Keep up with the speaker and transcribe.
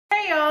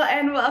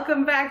and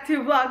welcome back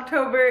to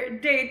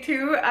Vlogtober day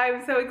 2.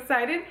 I'm so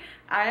excited.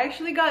 I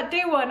actually got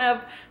day 1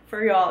 up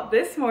for y'all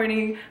this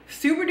morning.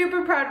 Super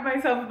duper proud of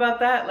myself about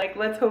that. Like,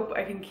 let's hope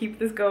I can keep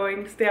this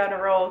going, stay on a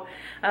roll.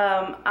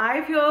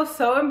 I feel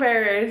so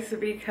embarrassed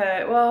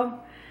because,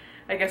 well,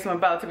 I guess I'm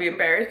about to be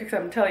embarrassed because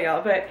I'm gonna tell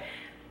y'all, but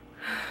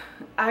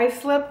I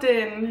slept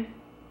in.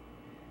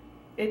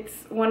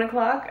 It's 1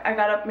 o'clock. I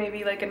got up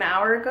maybe like an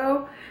hour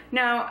ago.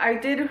 Now I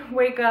did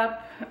wake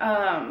up,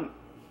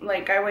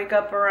 like I wake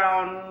up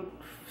around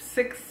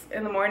 6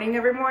 in the morning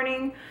every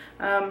morning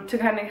to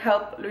kind of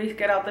help Luis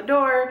get out the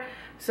door.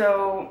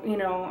 So, you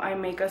know, I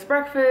make us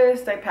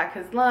breakfast, I pack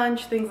his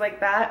lunch, things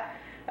like that.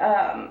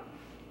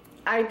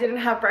 I didn't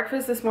have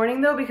breakfast this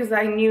morning though because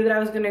I knew that I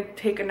was gonna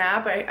take a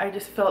nap. I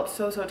just felt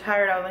so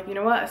tired. I was like, you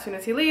know what, as soon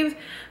as he leaves,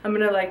 I'm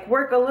gonna like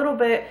work a little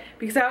bit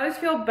because I always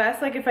feel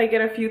best like if I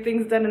get a few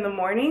things done in the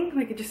morning.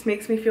 Like, it just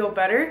makes me feel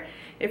better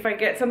if I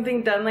get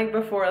something done like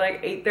before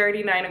like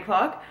 8:30, 9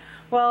 o'clock.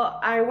 Well,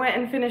 I went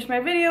and finished my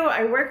video.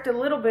 I worked a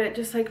little bit,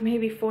 just like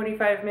maybe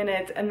 45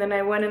 minutes, and then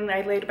I went and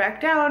I laid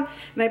back down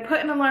and I put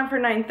an alarm for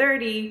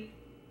 9:30,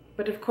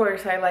 but of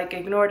course I like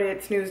ignored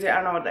it, snoozed it. I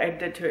don't know what I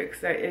did to it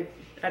because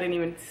I didn't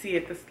even see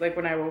it like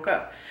when I woke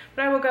up.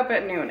 But I woke up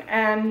at noon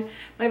and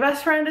my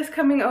best friend is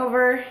coming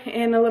over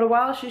in a little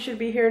while. She should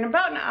be here in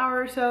about an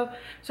hour or so.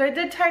 So I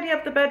did tidy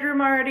up the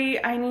bedroom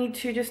already. I need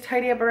to just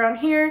tidy up around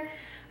here.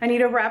 I need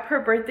to wrap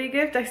her birthday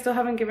gift. I still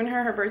haven't given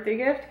her birthday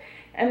gift.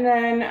 And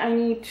then I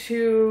need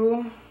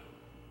to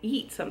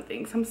eat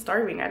something. So I'm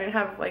starving. I didn't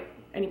have like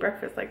any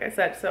breakfast like I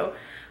said. So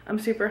I'm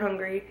super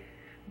hungry.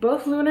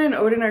 Both Luna and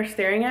Odin are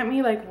staring at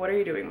me like, what are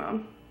you doing,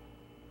 Mom?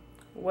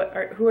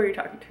 Who are you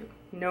talking to?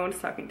 No one's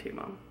talking to you,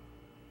 Mom.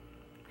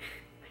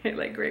 They're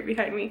like right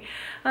behind me.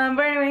 But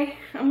anyway,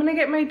 I'm gonna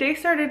get my day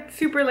started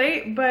super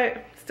late,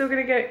 but still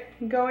gonna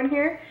get going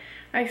here.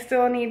 I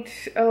still need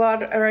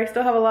I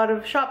still have a lot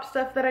of shop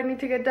stuff that I need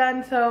to get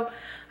done. So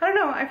I don't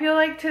know. I feel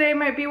like today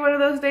might be one of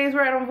those days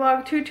where I don't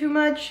vlog too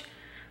much.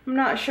 I'm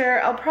not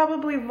sure. I'll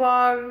probably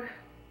vlog.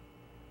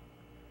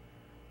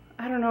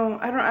 I don't know.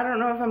 I don't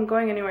know if I'm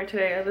going anywhere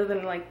today other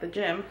than like the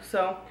gym.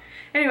 So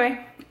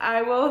anyway,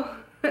 I will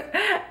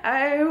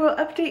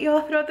update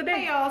y'all throughout the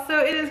day. Hey y'all, so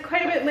it is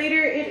quite a bit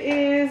later. It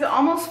is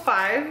almost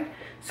 5,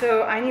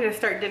 so I need to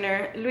start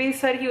dinner. Luis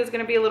said he was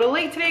gonna be a little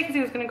late today because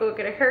he was gonna go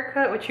get a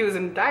haircut, which he was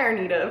in dire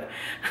need of.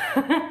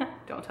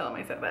 Don't tell him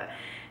I said that.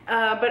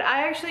 But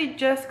I actually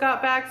just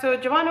got back. So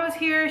Giovanna was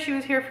here. She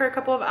was here for a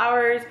couple of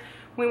hours.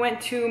 We went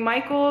to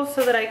Michael's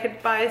so that I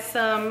could buy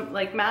some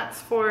like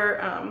mats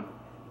for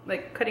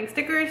like cutting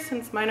stickers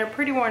since mine are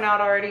pretty worn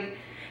out already.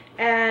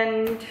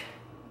 And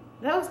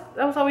that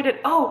was all we did.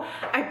 Oh,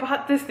 I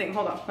bought this thing.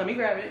 Hold on, let me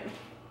grab it.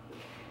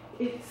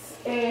 It's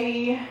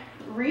a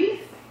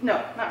wreath.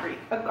 No, not wreath.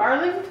 A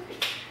garland.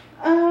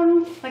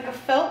 Like a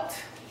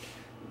felt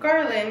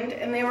garland,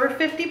 and they were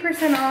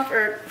 50% off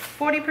or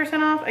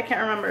 40% off. I can't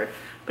remember,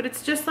 but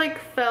it's just like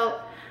felt.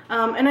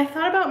 And I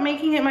thought about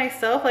making it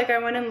myself. Like, I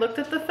went and looked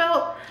at the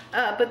felt,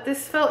 but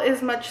this felt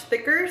is much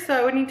thicker, so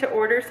I would need to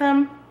order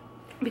some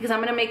because I'm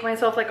gonna make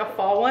myself like a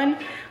fall one.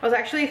 I was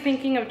actually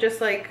thinking of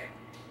just like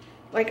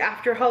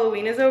after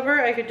Halloween is over,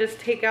 I could just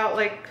take out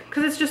like,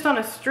 cause it's just on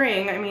a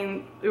string. I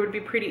mean, it would be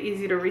pretty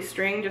easy to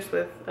restring just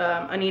with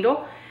a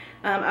needle.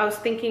 I was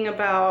thinking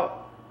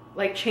about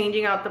like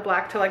changing out the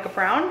black to like a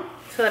brown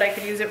so that I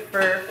could use it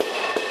for,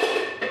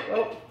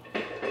 oh,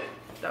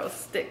 that was a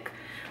stick.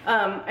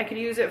 I could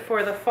use it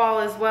for the fall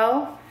as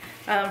well,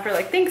 for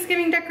like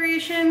Thanksgiving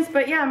decorations.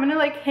 But yeah, I'm gonna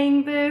like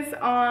hang this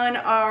on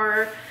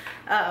our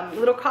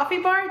little coffee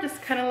bar,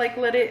 just kind of like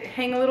let it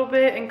hang a little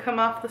bit and come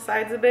off the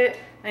sides a bit.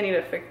 I need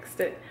to fix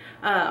it.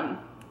 I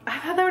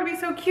thought that would be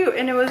so cute,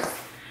 and it was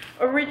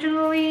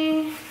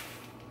originally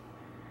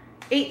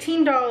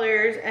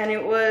 $18 and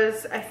it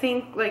was, I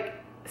think, like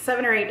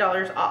 $7 or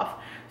 $8 off.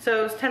 So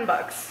it was 10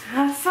 bucks.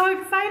 I'm so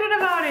excited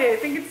about it. I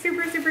think it's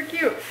super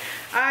cute.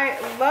 I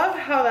love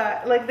how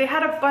that, like, they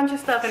had a bunch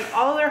of stuff, and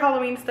all their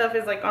Halloween stuff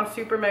is like on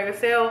super mega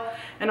sale,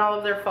 and all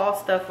of their fall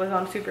stuff was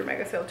on super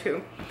mega sale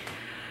too.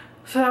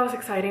 So that was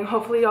exciting.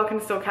 Hopefully y'all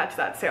can still catch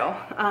that sale.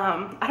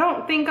 I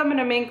don't think I'm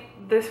gonna make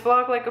this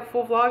vlog like a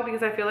full vlog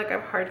because I feel like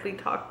I've hardly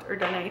talked or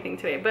done anything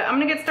today. But I'm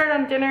gonna get started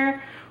on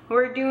dinner.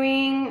 We're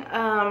doing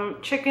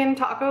chicken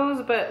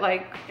tacos, but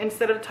like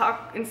instead of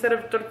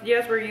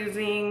tortillas, we're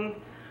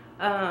using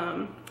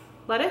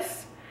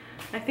lettuce.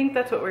 I think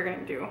that's what we're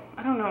gonna do.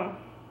 I don't know.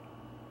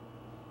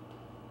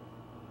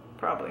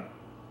 Probably.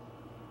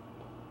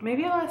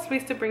 Maybe I'll ask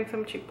Luis to bring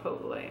some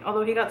chipotle,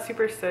 although he got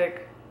super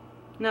sick.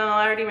 No,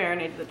 I already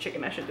marinated the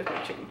chicken. I should just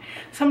make chicken.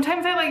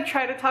 Sometimes I like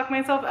try to talk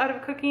myself out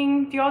of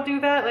cooking. Do y'all do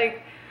that?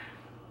 Like,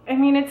 I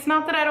mean, it's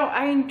not that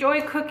I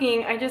enjoy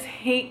cooking. I just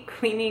hate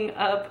cleaning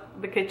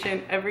up the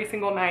kitchen every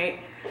single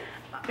night.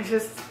 It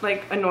just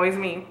like annoys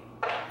me.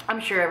 I'm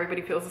sure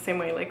everybody feels the same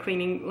way. Like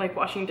cleaning, like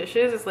washing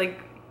dishes is like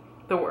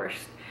the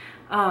worst.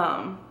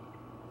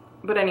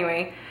 But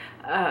anyway,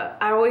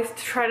 I always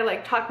try to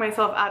like talk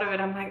myself out of it.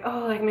 I'm like,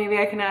 oh, like maybe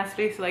I can ask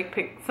Luis to like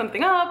pick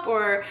something up,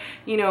 or,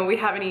 you know, we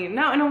haven't eaten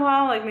out in a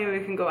while, like maybe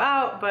we can go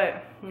out,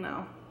 but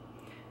no.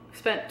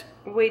 spent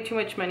way too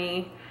much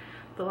money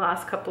the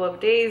last couple of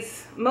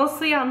days,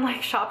 mostly on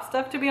like shop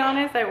stuff, to be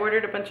honest. I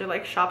ordered a bunch of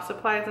like shop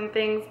supplies and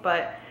things,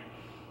 but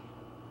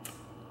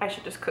I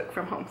should just cook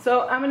from home.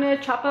 So I'm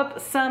gonna chop up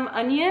some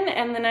onion,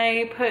 and then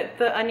I put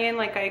the onion,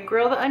 like I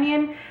grill the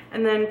onion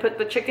and then put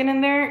the chicken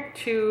in there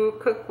to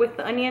cook with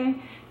the onion.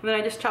 And then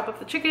I just chop up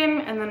the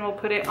chicken, and then we'll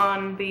put it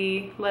on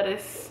the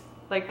lettuce,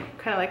 like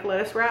kind of like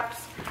lettuce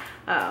wraps.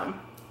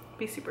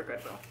 Be super good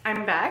though.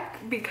 I'm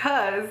back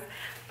because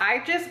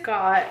I just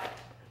got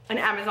an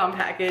Amazon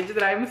package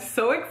that I'm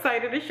so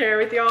excited to share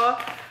with y'all.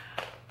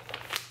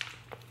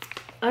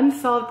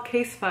 Unsolved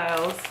case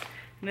files.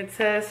 And it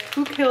says,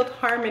 who killed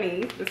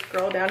Harmony? This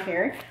girl down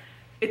here.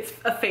 It's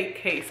a fake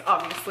case,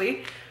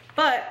 obviously.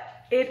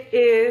 But it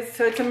is,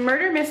 so it's a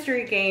murder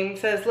mystery game. It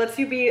says, lets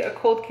you be a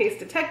cold case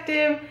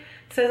detective.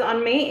 It says,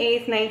 on May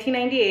 8th,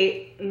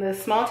 1998, in the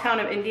small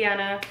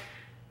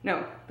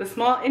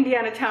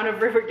Indiana town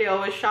of Riverdale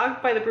was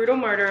shocked by the brutal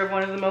murder of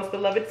one of the most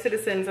beloved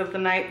citizens of the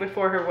night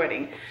before her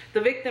wedding.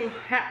 The victim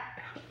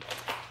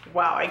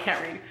wow, I can't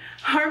read.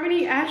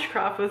 Harmony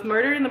Ashcroft was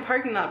murdered in the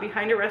parking lot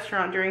behind a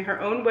restaurant during her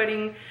own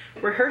wedding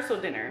rehearsal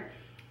dinner.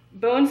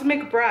 Bones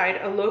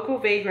McBride, a local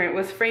vagrant,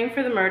 was framed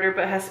for the murder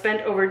but has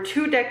spent over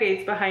 2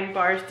 decades behind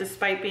bars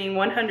despite being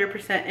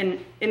 100%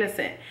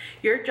 innocent.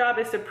 Your job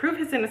is to prove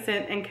his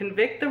innocence and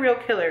convict the real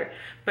killer,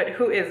 but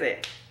who is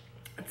it?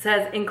 It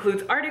says,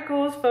 includes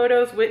articles,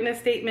 photos, witness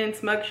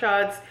statements,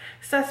 mugshots,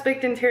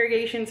 suspect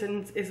interrogations,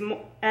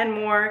 and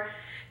more.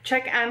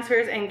 Check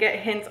answers and get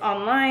hints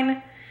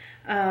online.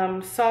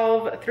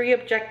 Solve 3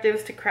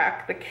 objectives to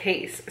crack the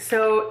case.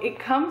 So it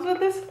comes with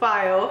this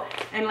file,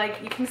 and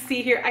like you can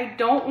see here, I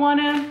don't want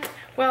to,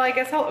 well, I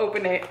guess I'll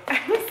open it.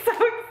 I'm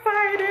so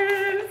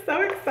excited,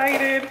 so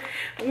excited.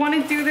 I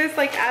want to do this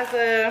like as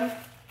a,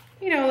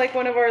 you know, like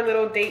one of our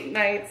little date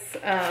nights,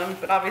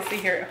 but obviously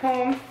here at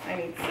home, I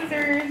need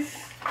scissors.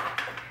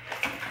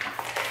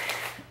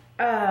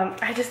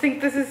 I just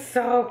think this is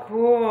so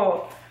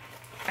cool.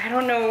 I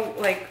don't know,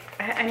 like,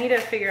 I need to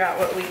figure out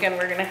what weekend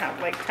we're gonna have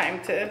like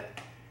time to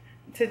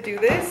do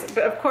this,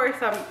 but of course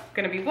I'm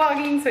gonna be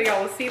vlogging, so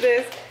y'all will see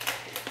this.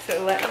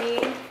 So let me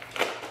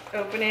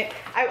open it.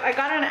 I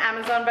got it on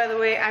Amazon, by the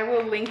way. I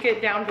will link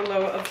it down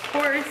below, of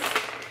course.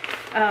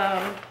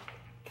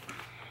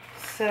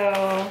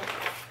 So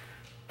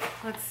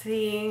let's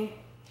see.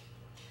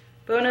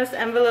 Bonus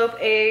envelope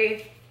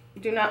A,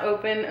 do not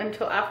open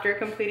until after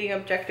completing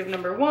objective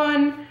number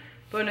 1.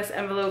 Bonus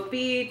envelope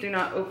B, do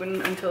not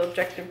open until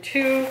objective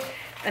 2.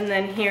 And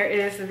then here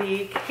is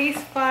the case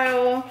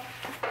file.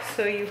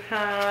 So you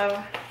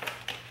have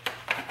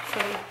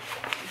some,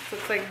 this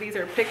looks like these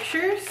are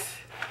pictures.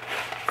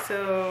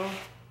 So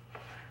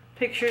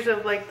pictures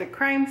of like the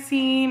crime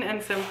scene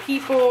and some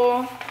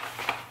people.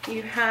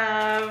 You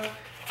have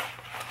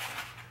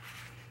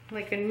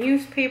like a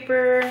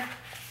newspaper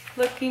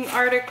looking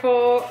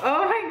article.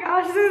 Oh my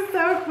gosh, this is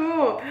so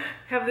cool. I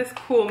have this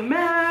cool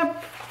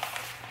map.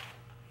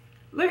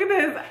 Look at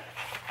this.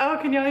 Oh,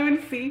 can y'all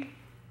even see?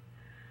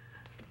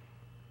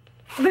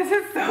 This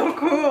is so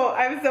cool.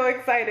 I'm so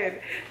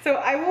excited. So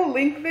I will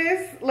link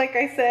this, like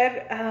I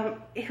said,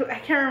 I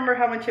can't remember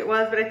how much it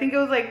was, but I think it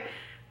was like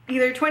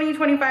either $20,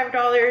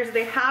 $25.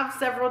 They have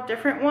several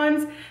different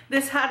ones.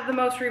 This had the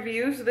most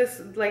reviews,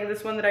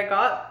 this one that I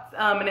got,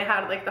 and it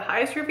had like the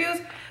highest reviews.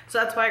 So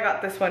that's why I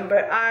got this one,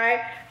 but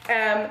I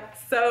am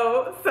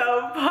so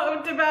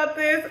pumped about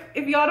this.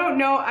 If y'all don't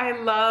know,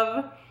 I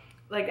love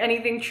like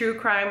anything true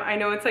crime. I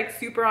know it's like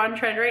super on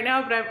trend right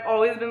now, but I've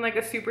always been like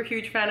a super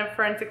huge fan of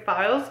Forensic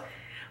Files.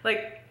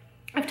 Like,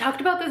 I've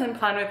talked about this in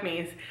Plan With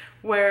Me's,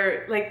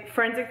 where like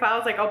Forensic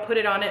Files, like I'll put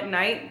it on at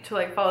night to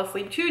like fall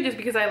asleep to, just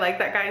because I like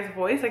that guy's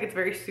voice, like it's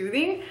very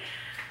soothing.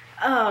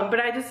 But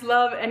I just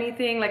love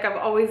anything, like I've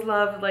always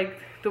loved like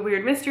the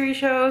weird mystery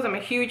shows. I'm a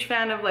huge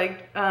fan of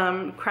like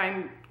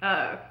Crime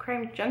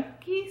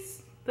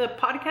Junkies, the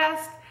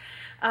podcast.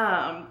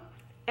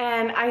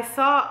 And I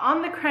saw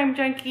on the Crime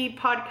Junkie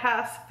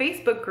podcast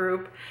Facebook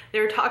group, they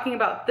were talking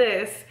about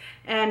this,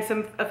 and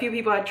a few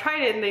people had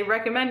tried it and they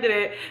recommended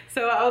it.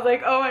 So I was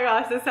like, oh my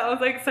gosh, this sounds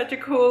like such a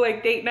cool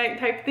like date night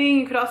type thing.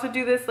 You could also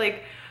do this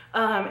like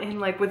in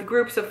like with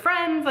groups of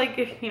friends, like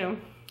if,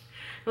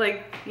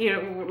 like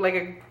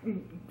a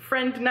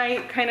friend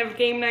night kind of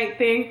game night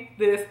thing.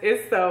 This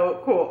is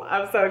so cool.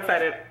 I'm so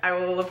excited. I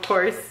will of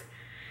course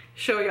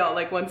show y'all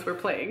like once we're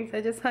playing. So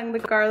I just hung the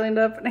garland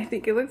up and I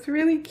think it looks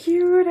really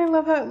cute. I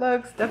love how it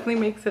looks. Definitely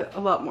makes it a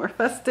lot more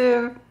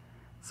festive.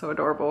 So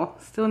adorable.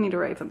 Still need to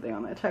write something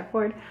on that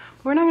chalkboard.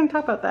 But we're not gonna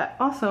talk about that.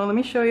 Also, let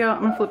me show y'all.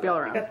 I'm gonna flip y'all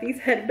around. I got these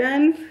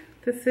headbands.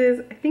 This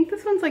is, I think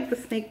this one's like the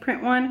snake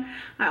print one.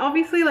 I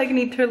obviously like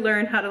need to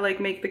learn how to like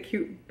make the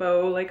cute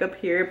bow like up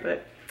here,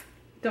 but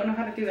don't know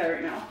how to do that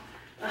right now.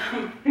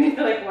 I need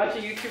to like watch a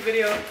YouTube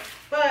video.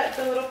 But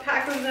the little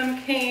pack of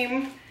them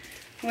came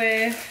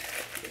with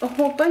a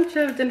whole bunch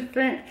of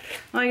different,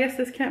 well, I guess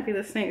this can't be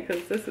the snake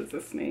because this is a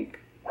snake.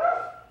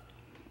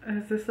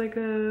 Is this like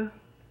a,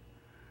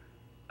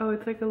 oh,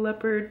 it's like a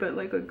leopard but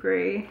like a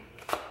gray.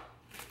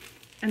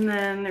 And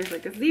then there's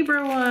like a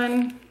zebra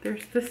one.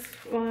 There's this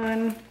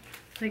one.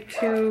 like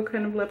 2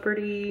 kind of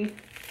leopardy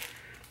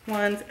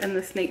ones and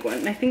the snake one.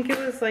 And I think it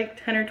was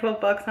like 10 or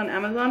 12 bucks on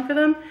Amazon for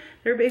them.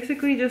 They're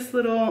basically just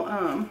little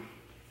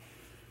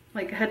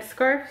like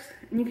headscarves,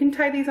 and you can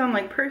tie these on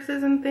like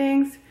purses and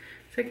things.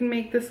 So I can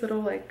make this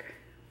little like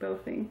bow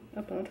thing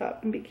up on the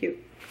top and be cute.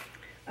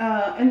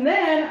 And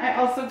then I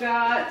also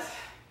got,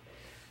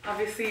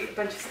 obviously a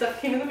bunch of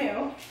stuff came in the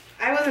mail.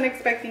 I wasn't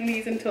expecting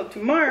these until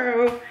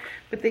tomorrow,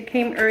 but they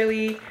came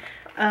early.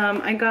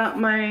 I got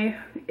my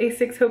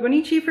A6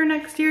 Hobonichi for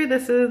next year.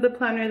 This is the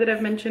planner that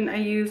I've mentioned I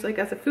use like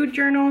as a food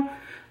journal.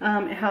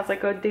 It has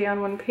like a day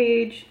on one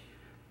page.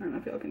 I don't know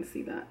if y'all can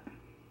see that.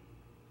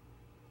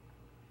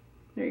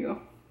 There you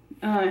go.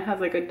 It has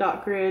like a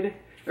dot grid,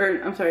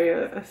 or I'm sorry,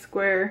 a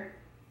square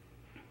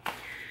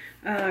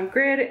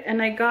grid.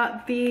 And I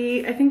got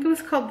the, I think it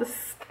was called the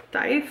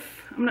Stife.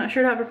 I'm not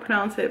sure how to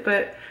pronounce it,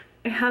 but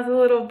it has a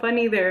little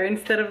bunny there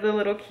instead of the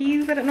little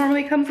keys that it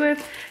normally comes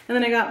with. And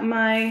then I got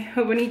my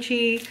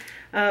Hobonichi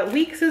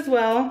weeks as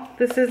well.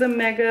 This is a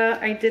mega.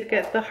 I did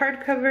get the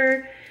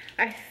hardcover.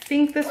 I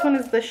think this one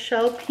is the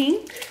shell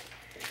pink.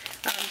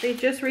 They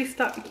just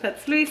restocked.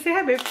 That's Luis. Say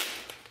hi, babe.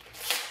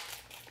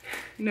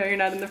 No, you're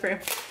not in the frame.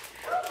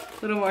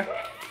 A little more.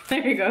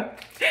 There you go.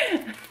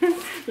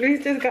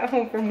 Luis just got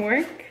home from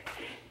work.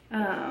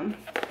 And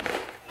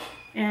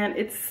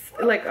it's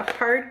like a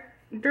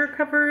harder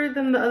cover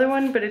than the other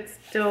one, but it's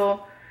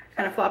still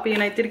kind of floppy.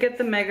 And I did get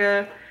the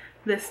mega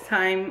this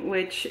time,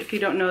 which if you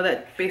don't know,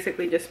 that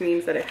basically just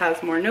means that it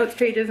has more notes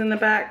pages in the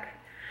back.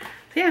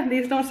 So yeah,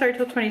 these don't start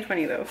till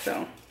 2020 though,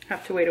 so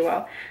have to wait a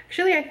while.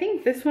 Actually, I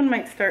think this one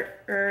might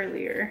start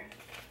earlier.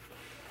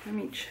 Let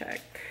me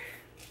check.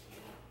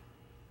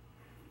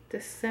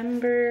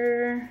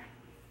 December.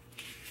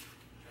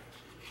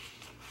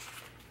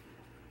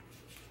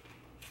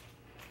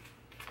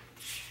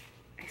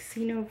 I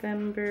see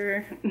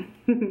November.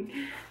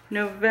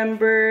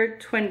 November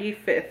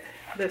 25th.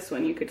 This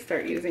one you could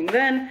start using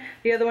then.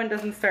 The other one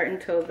doesn't start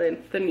until the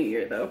new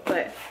year though.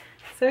 But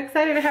so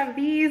excited to have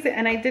these,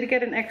 and I did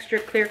get an extra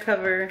clear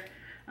cover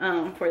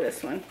for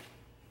this one.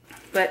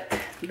 But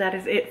that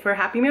is it for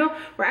Happy Meal.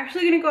 We're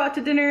actually gonna go out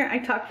to dinner. I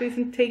talked Luis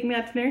into taking me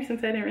out to dinner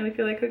since I didn't really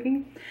feel like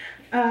cooking.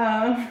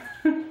 Right,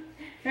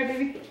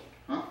 baby?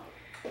 Huh?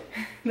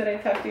 That I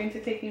talked you into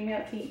taking me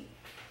out to eat.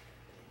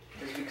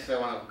 Just because I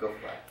want to go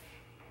fly.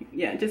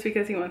 Yeah, just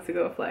because he wants to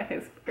go fly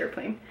his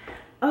airplane.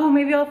 Oh,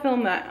 maybe I'll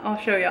film that. I'll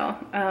show y'all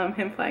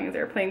him flying his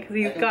airplane, because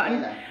he's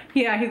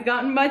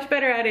gotten much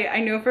better at it. I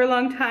know for a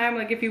long time,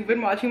 like if you've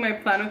been watching my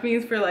plan with me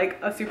for like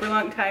a super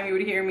long time, you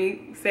would hear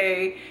me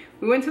say,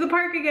 we went to the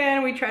park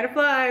again, we tried to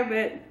fly,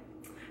 but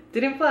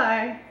didn't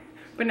fly.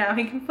 But now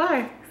he can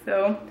fly.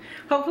 So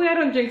hopefully I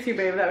don't jinx you,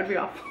 babe. That would be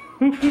awful.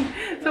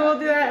 So we'll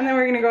do that, and then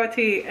we're gonna go out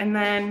to eat, and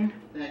then...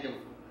 I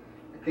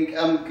think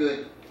I'm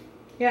good.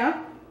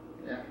 Yeah?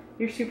 Yeah.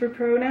 You're super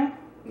pro now?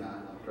 No, I'm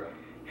not pro.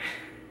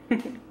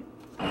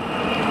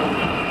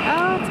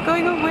 Oh, it's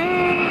going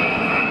away.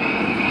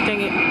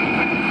 Dang it.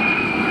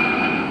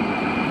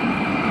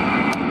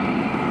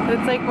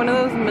 It's like one of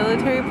those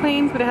military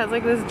planes, but it has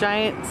like this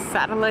giant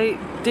satellite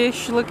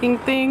dish looking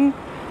thing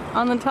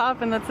on the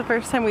top, and that's the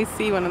first time we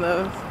see one of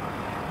those.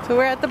 So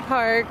we're at the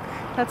park.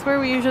 That's where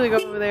we usually go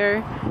over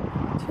there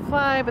to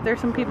fly, but there's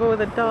some people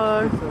with a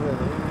dog.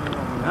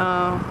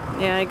 Oh,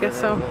 yeah, I guess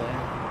so.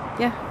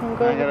 Yeah, we'll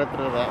go. I gotta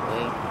throw that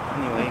way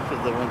anyway,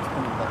 because the wind's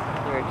coming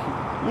that direction.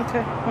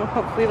 Okay, well,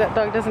 hopefully that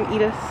dog doesn't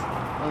eat us.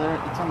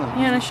 Well, it's on the...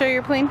 You wanna show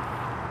your plane?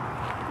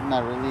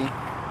 Not really.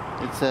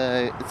 It's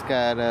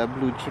got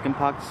blue chicken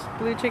pox.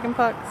 Blue chicken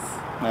pox.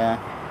 Yeah.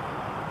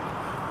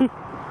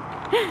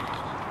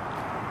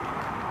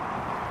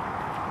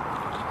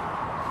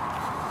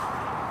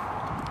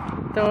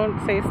 Don't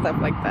say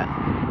stuff like that.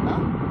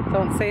 Huh?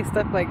 Don't say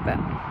stuff like that.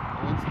 The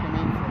wind's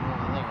coming from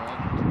over there, right?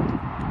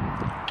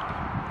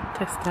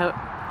 Test out.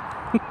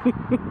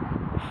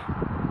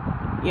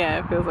 Yeah,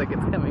 it feels like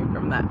it's coming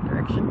from that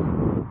direction.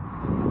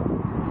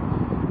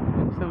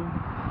 There's some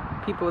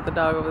people with the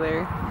dog over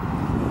there.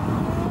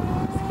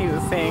 He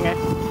was saying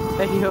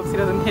that he hopes he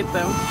doesn't hit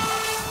them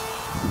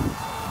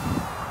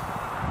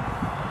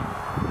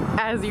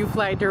as you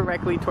fly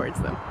directly towards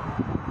them.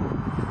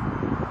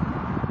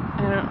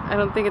 I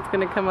don't think it's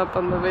gonna come up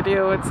on the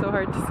video. It's so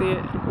hard to see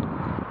it.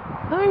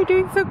 Oh, you're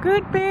doing so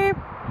good, babe.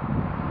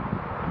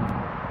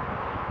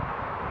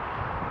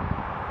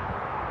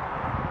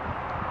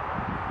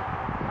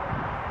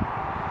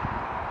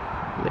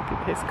 Look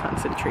at his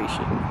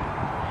concentration.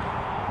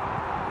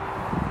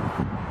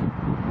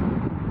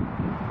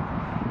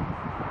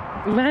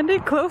 Land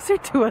it closer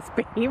to us,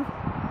 babe.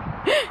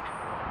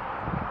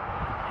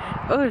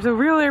 Oh, there's a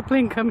real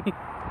airplane coming.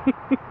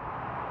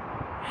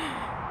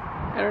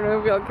 I don't know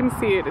if y'all can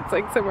see it. It's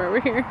like somewhere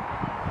over here.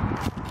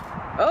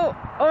 Oh,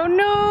 oh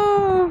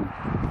no!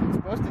 It's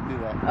supposed to do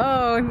that.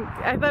 Oh,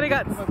 I thought it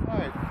got...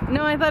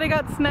 No, I thought it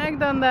got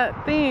snagged on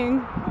that thing.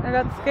 I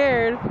got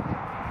scared.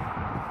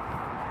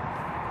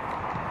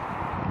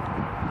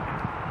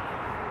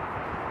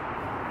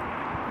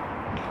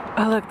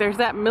 Oh look, there's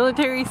that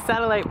military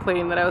satellite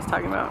plane that I was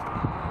talking about.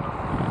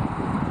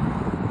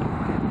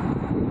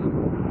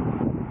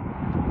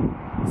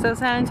 So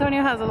San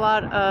Antonio has a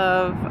lot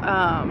of,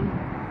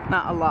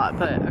 not a lot,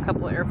 but a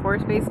couple of Air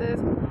Force bases.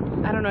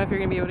 I don't know if you're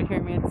gonna be able to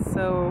hear me, it's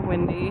so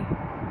windy.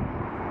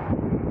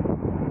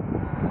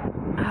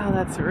 Oh,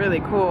 that's really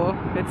cool.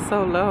 It's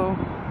so low.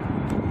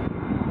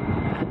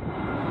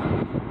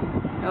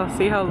 You'll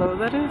see how low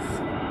that is?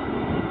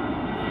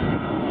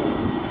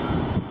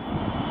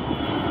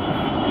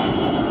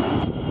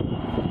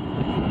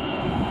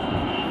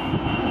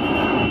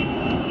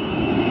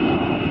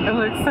 It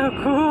looks so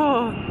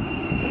cool.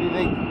 What do you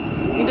think?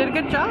 You did a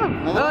good job.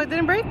 Another? Oh, it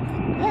didn't break?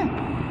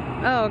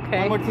 Yeah. Oh,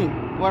 okay. One more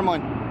thing. One more.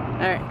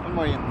 Alright. One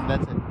more, yeah.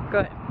 That's it. Go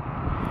ahead.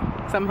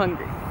 Because I'm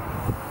hungry.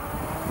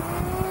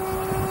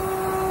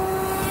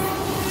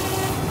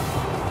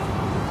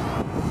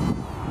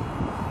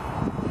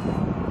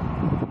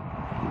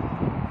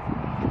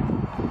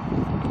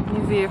 Let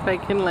me see if I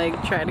can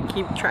like try to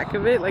keep track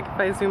of it, like if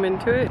I zoom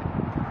into it.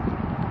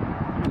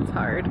 It's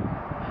hard.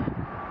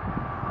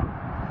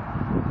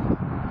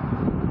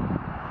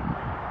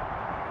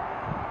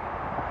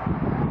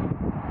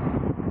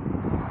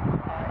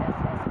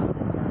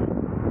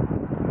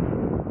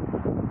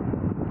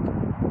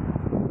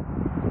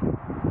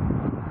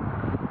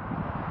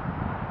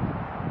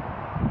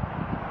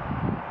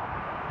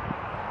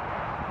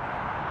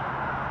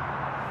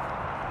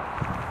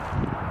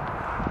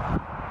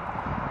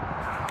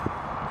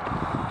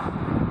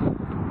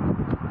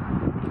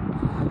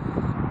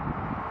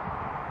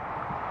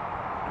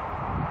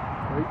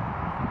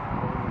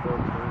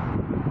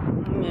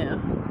 Yeah.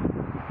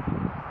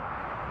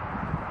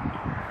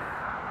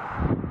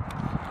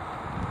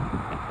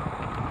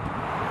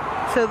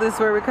 So this is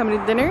where we're coming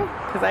to dinner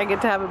because I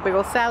get to have a big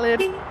ol' salad.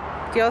 Do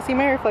y'all see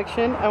my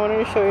reflection? I wanted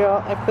to show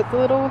y'all. I put the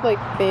little like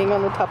thing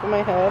on the top of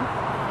my head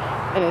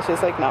and it's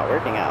just like not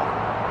working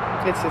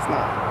out. It's just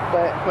not,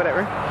 but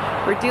whatever.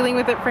 We're dealing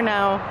with it for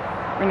now.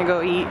 We're gonna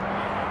go eat.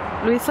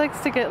 Luis likes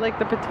to get like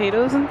the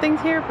potatoes and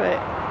things here, but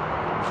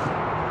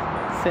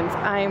since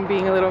I am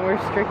being a little more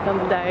strict on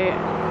the diet,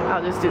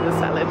 I'll just do the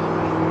salad.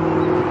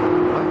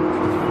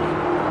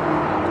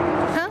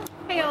 Huh?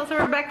 Hey y'all, so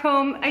we're back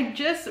home. I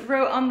just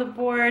wrote on the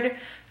board.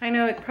 I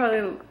know it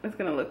probably is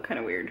gonna look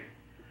kind of weird.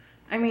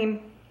 I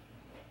mean,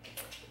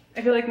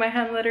 I feel like my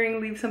hand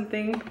lettering leaves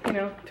something, you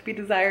know, to be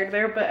desired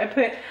there, but I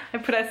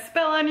put a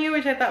spell on you,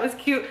 which I thought was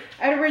cute.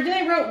 I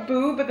originally wrote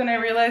boo, but then I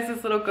realized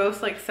this little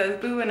ghost like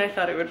says boo, and I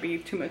thought it would be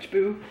too much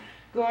boo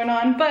going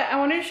on. But I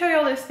wanted to show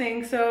y'all this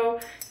thing. So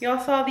y'all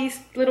saw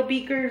these little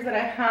beakers that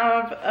I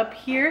have up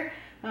here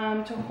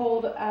to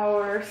hold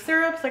our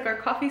syrups, like our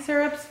coffee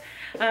syrups.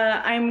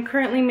 I'm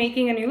currently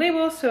making a new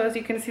label, so as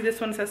you can see,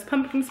 this one says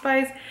pumpkin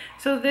spice.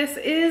 So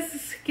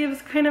this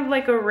gives kind of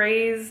like a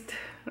raised,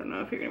 I don't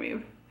know if you're gonna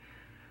be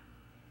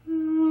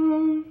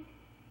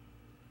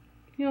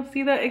you'll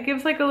see that it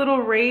gives like a little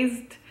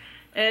raised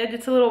edge.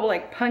 It's a little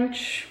like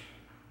punch.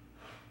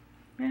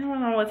 I don't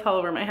know what's all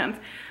over my hands.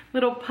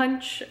 Little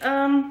punch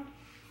kind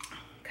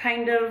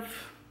of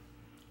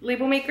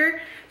label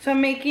maker. So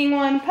I'm making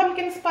one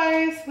pumpkin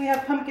spice. We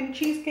have pumpkin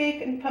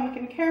cheesecake and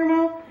pumpkin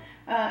caramel.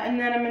 And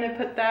then I'm gonna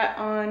put that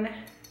on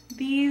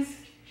these.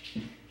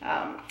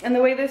 And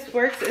the way this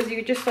works is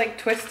you just like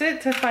twist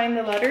it to find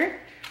the letter.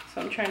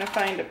 So I'm trying to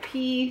find a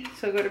P.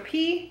 So go to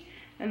P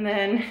and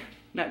then,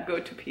 not go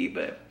to P,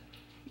 but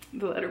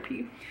the letter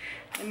P.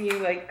 And you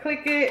like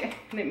click it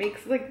and it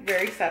makes like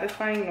very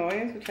satisfying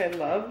noise, which I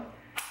love.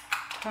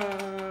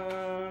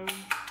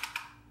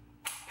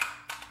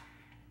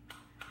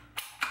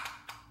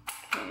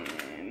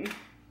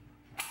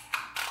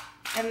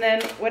 And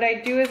then what I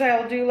do is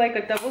I'll do like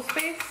a double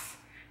space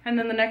and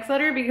then the next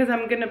letter, because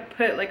I'm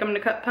gonna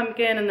cut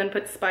pumpkin and then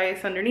put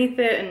spice underneath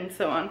it and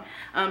so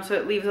on. So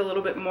it leaves a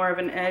little bit more of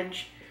an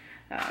edge.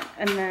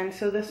 And then,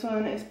 so this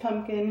one is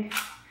pumpkin.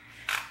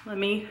 Let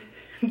me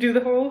do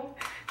the whole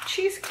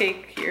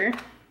cheesecake here.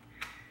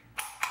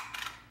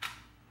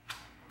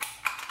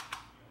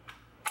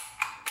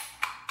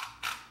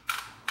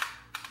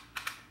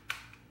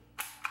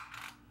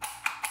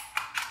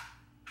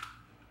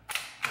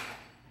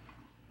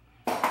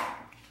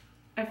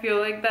 I feel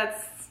like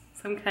that's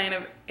some kind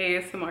of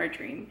ASMR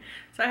dream.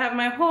 So I have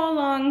my whole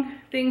long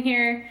thing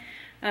here.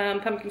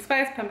 Pumpkin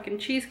spice, pumpkin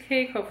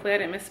cheesecake. Hopefully I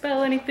didn't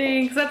misspell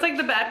anything, because that's like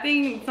the bad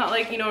thing. It's not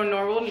like, you know, a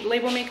normal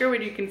label maker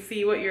where you can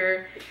see what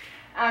you're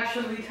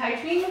actually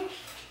typing.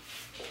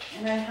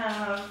 And I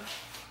have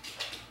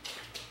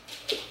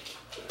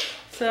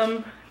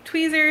some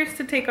tweezers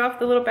to take off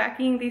the little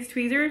backing. These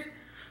tweezers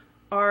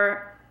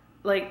are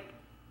like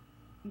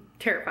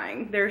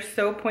terrifying. They're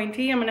so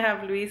pointy. I'm gonna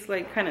have Luis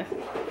like kind of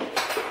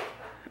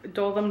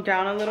dull them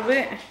down a little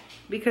bit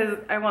because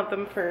I want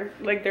them for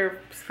like, they're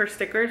for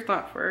stickers,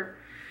 not for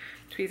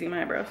tweezing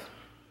my eyebrows.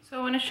 So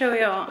I want to show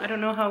y'all, I don't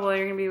know how well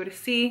you're gonna be able to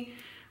see,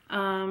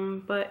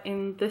 but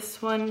in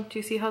this one, do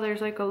you see how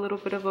there's like a little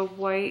bit of a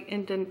white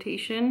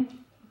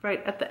indentation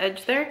right at the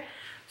edge there?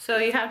 So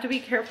you have to be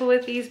careful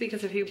with these,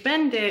 because if you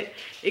bend it,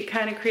 it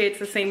kind of creates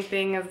the same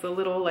thing as the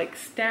little like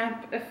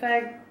stamp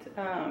effect.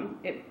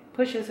 It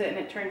pushes it and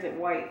it turns it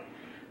white.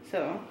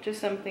 So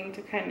just something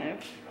to kind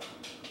of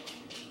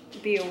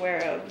be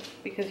aware of,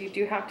 because you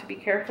do have to be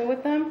careful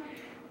with them.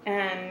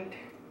 And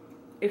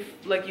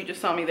if, like you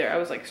just saw me there, I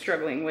was like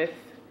struggling with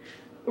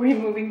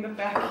removing the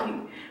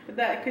backing, but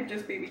that could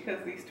just be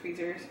because these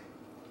tweezers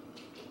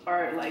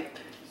are like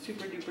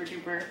super duper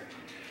duper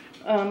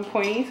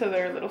pointy, so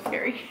they're a little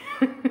scary.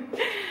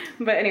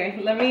 But anyway,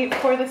 let me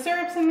pour the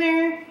syrups in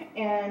there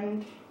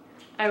and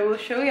I will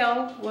show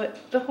y'all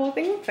what the whole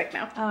thing looks like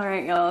now. All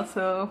right, y'all,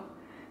 so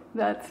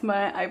that's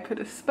my I put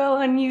a spell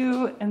on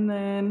you, and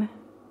then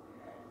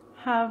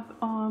have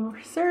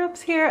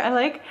syrups here.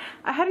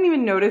 I hadn't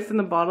even noticed in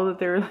the bottle that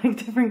they were like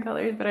different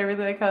colors, but I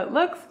really like how it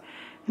looks.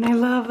 And I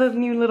love the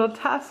new little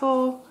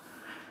tassel.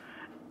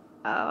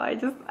 Oh,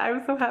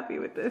 I'm so happy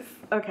with this.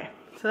 Okay,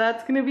 so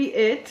that's gonna be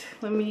it.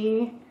 Let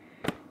me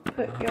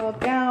put y'all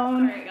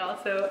down. All right, y'all,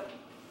 so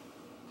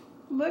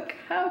look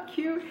how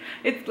cute.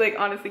 It's like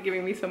honestly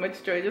giving me so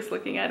much joy just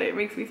looking at it. It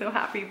makes me so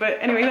happy. But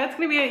anyway, that's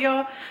gonna be it,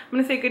 y'all. I'm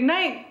gonna say good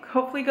night.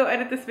 Hopefully go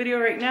edit this video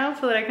right now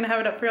so that I can have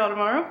it up for y'all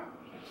tomorrow.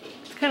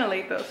 It's kind of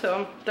late though,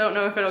 so don't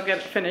know if it'll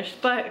get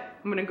finished, but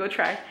I'm gonna go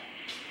try.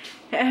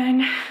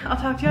 And I'll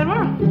talk to y'all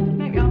tomorrow. Good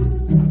night, y'all.